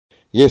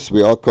Yes,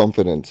 we are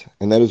confident,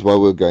 and that is why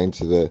we're going,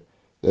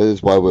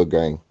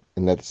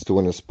 and that's to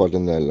win a spot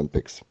in the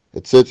Olympics.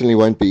 It certainly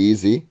won't be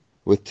easy,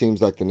 with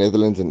teams like the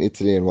Netherlands and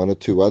Italy and one or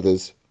two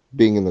others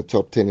being in the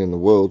top 10 in the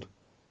world,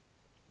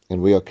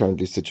 and we are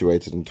currently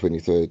situated in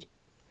 23rd.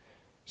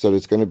 So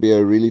it's going to be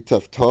a really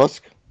tough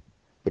task,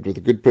 but with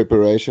a good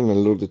preparation and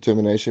a little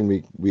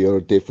determination, we are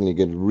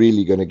definitely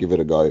really going to give it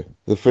a go.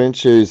 The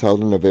French series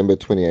held in November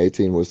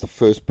 2018 was the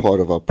first part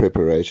of our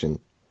preparation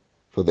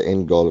for the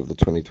end goal of the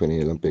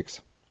 2020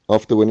 Olympics.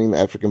 After winning the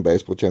African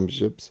Baseball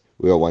Championships,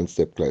 we are one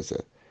step closer.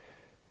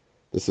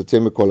 The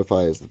September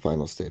qualifier is the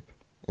final step,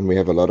 and we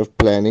have a lot of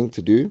planning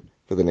to do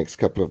for the next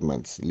couple of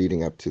months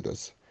leading up to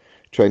this.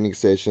 Training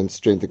sessions,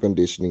 strength and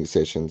conditioning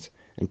sessions,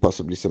 and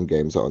possibly some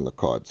games are on the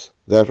cards.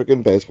 The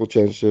African Baseball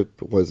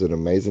Championship was an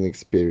amazing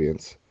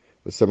experience,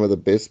 with some of the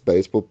best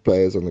baseball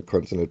players on the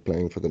continent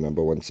playing for the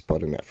number one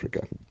spot in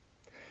Africa.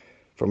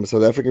 From a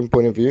South African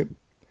point of view,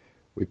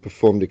 we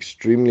performed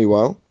extremely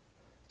well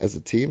as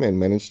a team and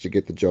managed to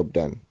get the job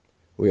done.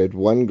 We had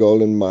one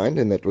goal in mind,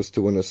 and that was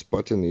to win a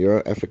spot in the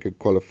Euro Africa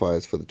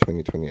qualifiers for the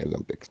 2020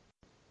 Olympics.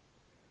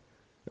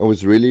 I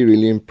was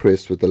really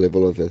impressed with the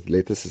level of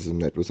athleticism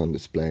that was on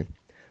display.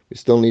 We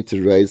still need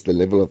to raise the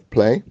level of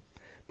play,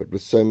 but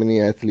with so many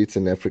athletes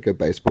in Africa,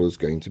 baseball is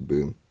going to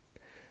boom.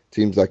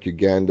 Teams like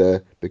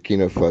Uganda,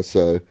 Burkina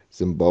Faso,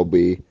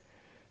 Zimbabwe,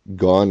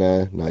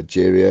 Ghana,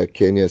 Nigeria,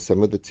 Kenya,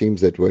 some of the teams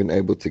that weren't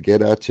able to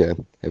get out here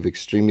have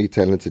extremely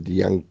talented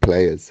young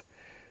players.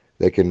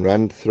 They can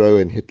run, throw,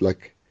 and hit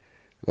like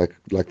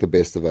the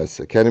best of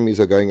us. Academies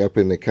are going up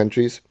in their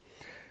countries,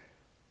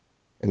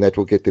 and that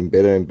will get them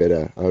better and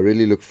better. I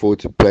really look forward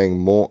to playing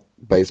more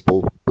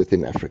baseball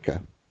within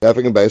Africa. The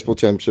African Baseball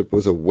Championship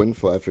was a win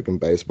for African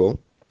baseball.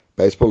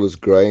 Baseball is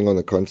growing on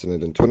the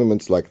continent, and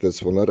tournaments like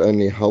this will not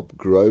only help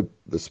grow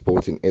the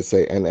sport in SA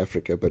and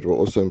Africa, but will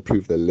also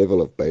improve the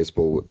level of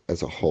baseball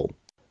as a whole.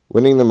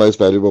 Winning the most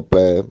valuable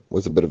player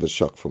was a bit of a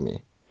shock for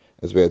me,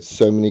 as we had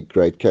so many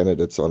great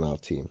candidates on our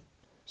team.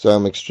 So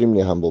I'm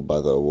extremely humbled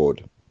by the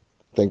award.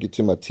 Thank you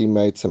to my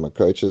teammates and my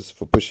coaches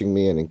for pushing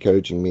me and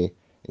encouraging me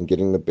and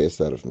getting the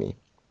best out of me.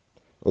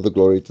 All the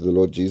glory to the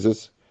Lord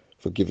Jesus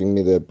for giving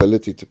me the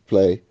ability to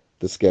play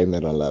this game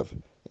that I love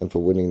and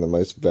for winning the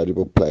most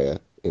valuable player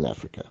in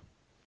Africa.